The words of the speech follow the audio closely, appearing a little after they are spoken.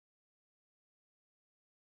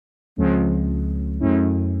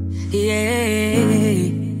Yeah.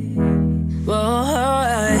 Whoa,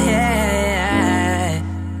 yeah.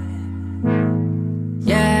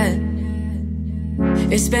 Yeah.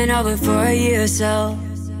 It's been over for a year or so.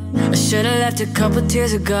 I should've left a couple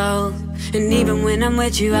tears ago. And even when I'm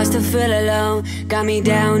with you, I still feel alone. Got me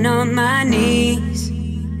down on my knees.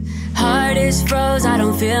 Heart is froze, I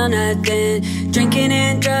don't feel nothing. Drinking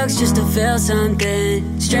and drugs just to feel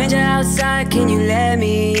something. Stranger outside, can you let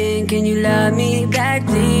me in? Can you love me back,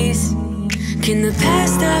 please? Can the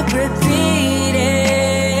past stop repeating?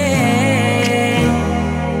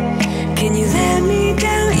 Can you let me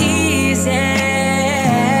down easy?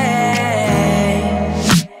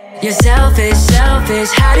 You're selfish, selfish,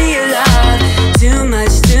 how do you love? Too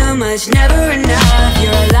much, never enough.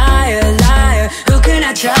 You're a liar, liar, who can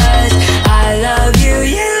I trust? I love you,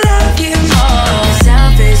 you love you more. You're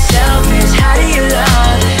selfish, selfish, how do you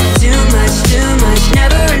love? Too much,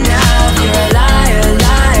 never enough. You're a liar,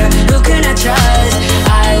 liar, who can I trust?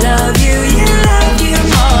 I love you, you love you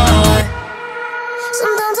more.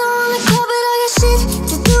 Sometimes I wanna call, but I got shit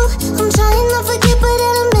to do. I'm trying not to forget, but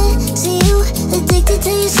then I'm missing you. Addicted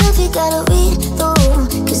to yourself, you gotta read the room.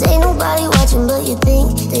 Cause ain't nobody watching, but you think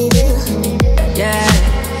they do. Yeah,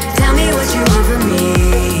 tell me what you want from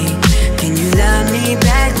me. Can you love me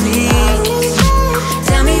back, please?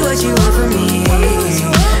 Tell me what you want from me.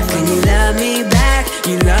 Can you love me back?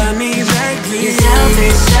 You love me back, please. You're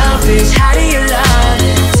selfish, selfish, how do you love?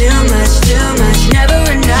 Too much, never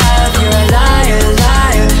enough. You're a liar,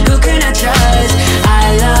 liar, who can I trust?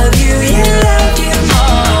 I love you, you love you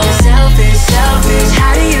more. You're selfish, selfish,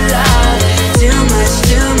 how do you love? Too much,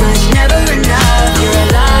 never enough. You're a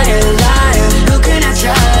liar, liar, who can I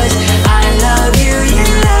trust? I love you, you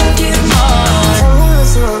love you more. Tell me what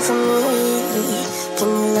you want from me. Can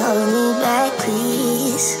you love me back,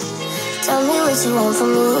 please? Tell me what you want from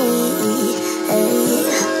me. Hey.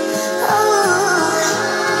 Oh.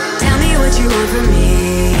 Tell me what you want from me.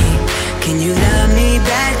 Can you love me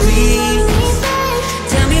back, please?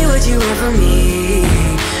 Tell me what you want from me.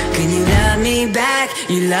 Can you love me back?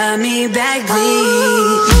 You love me back,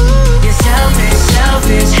 please. You're selfish,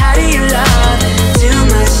 selfish, how do you love? Too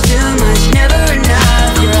much, never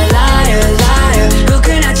enough. You're a liar, liar, who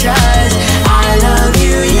can I trust? I love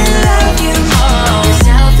you, you love you more. You're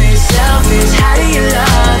selfish, selfish, how do you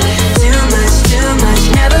love? Too much,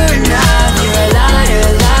 never enough. You're a liar,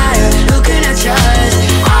 liar, who can I trust?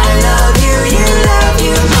 I love you, you love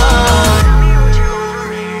you more.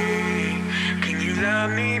 Can you love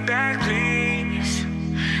me back, please?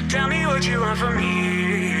 Tell me what you want from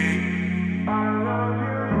me. I love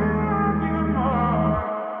you.